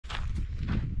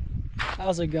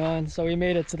How's it going? So we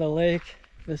made it to the lake.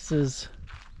 This is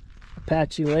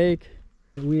Apache Lake.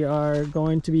 We are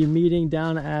going to be meeting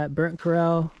down at Burnt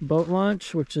Corral Boat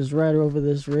Launch, which is right over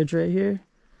this ridge right here.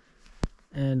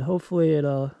 And hopefully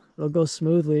it'll go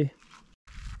smoothly.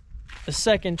 The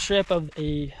second trip of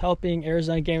the helping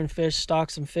Arizona Game and Fish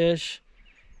stock some fish.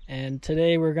 And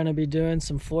today we're going to be doing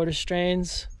some Florida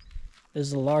strains. This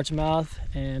is a largemouth,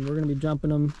 and we're going to be jumping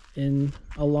them in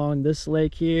along this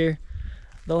lake here.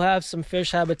 They'll have some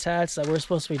fish habitats that we're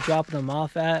supposed to be dropping them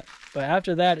off at, but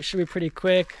after that it should be pretty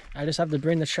quick. I just have to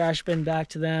bring the trash bin back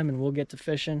to them and we'll get to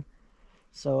fishing.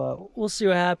 So we'll see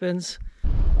what happens.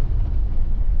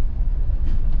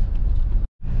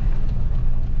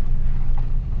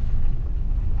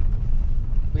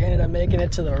 We ended up making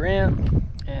it to the ramp,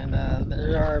 and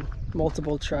there are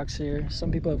multiple trucks here.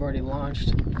 Some people have already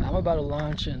launched. I'm about to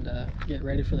launch and get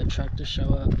ready for the truck to show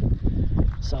up.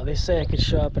 So they say it could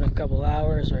show up in a couple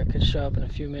hours, or it could show up in a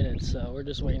few minutes, so we're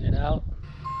just waiting it out.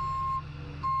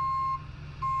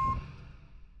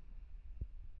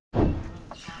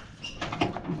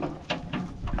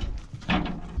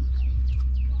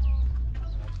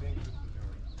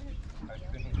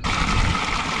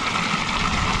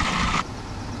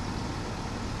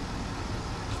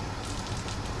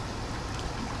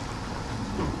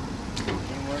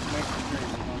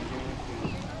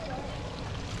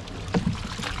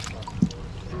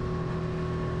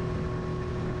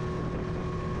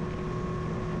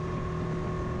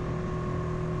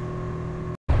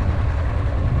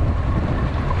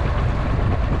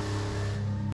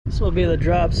 This will be the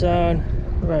drop zone.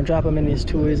 We're going to drop them in these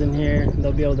tuis in here.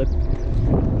 They'll be able to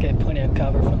get plenty of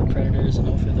cover from the predators, and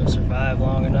hopefully they'll survive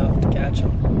long enough to catch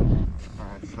them.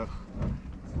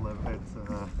 Alright,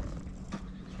 so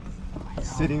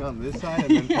it's sitting on this side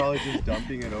and then probably just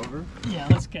dumping it over. Yeah,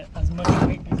 let's get as much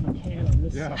weight as we can on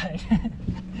this side.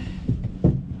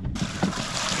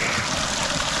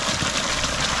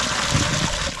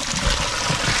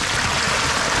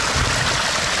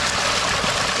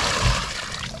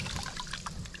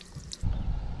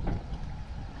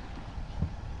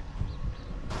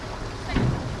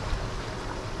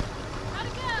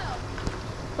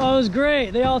 Oh, it was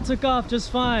great. They all took off just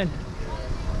fine.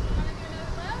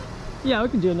 Yeah, we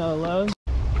can do another load.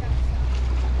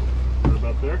 What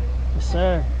about there? Yes,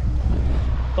 sir.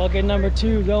 Bucket number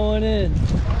 2 going in.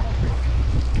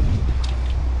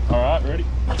 All right, ready?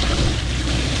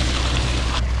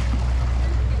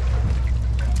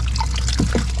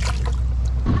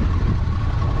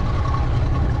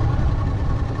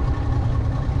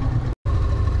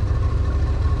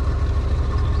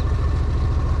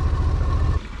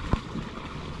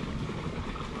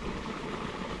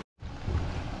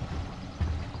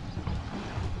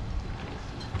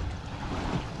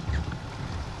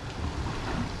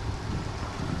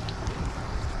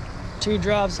 2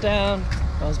 drops down.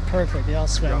 That was perfect. They all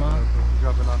swam off.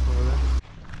 Dropping off over there.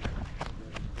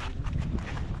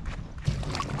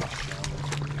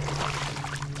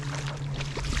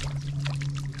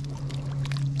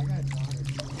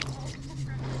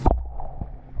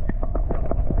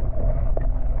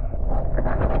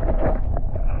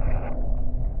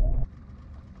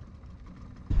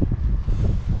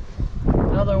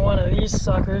 Another one of these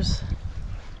suckers.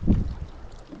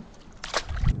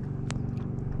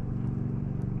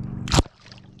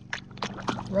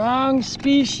 Wrong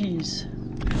species.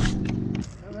 And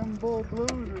them bull blues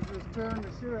are just tearing the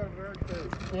shit out of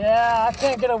her. Yeah, I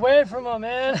can't get away from them,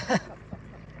 man.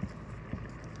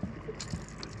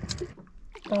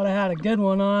 Thought I had a good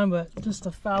one on, but just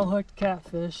a foul hooked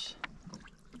catfish.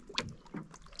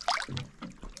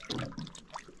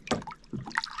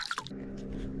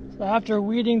 So after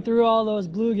weeding through all those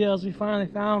bluegills, we finally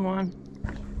found one.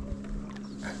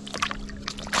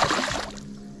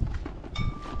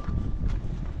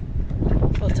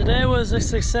 Well, today was a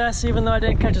success. Even though I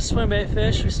didn't catch a swim bait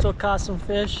fish, we still caught some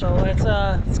fish. So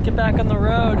let's get back on the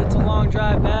road. It's a long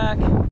drive back.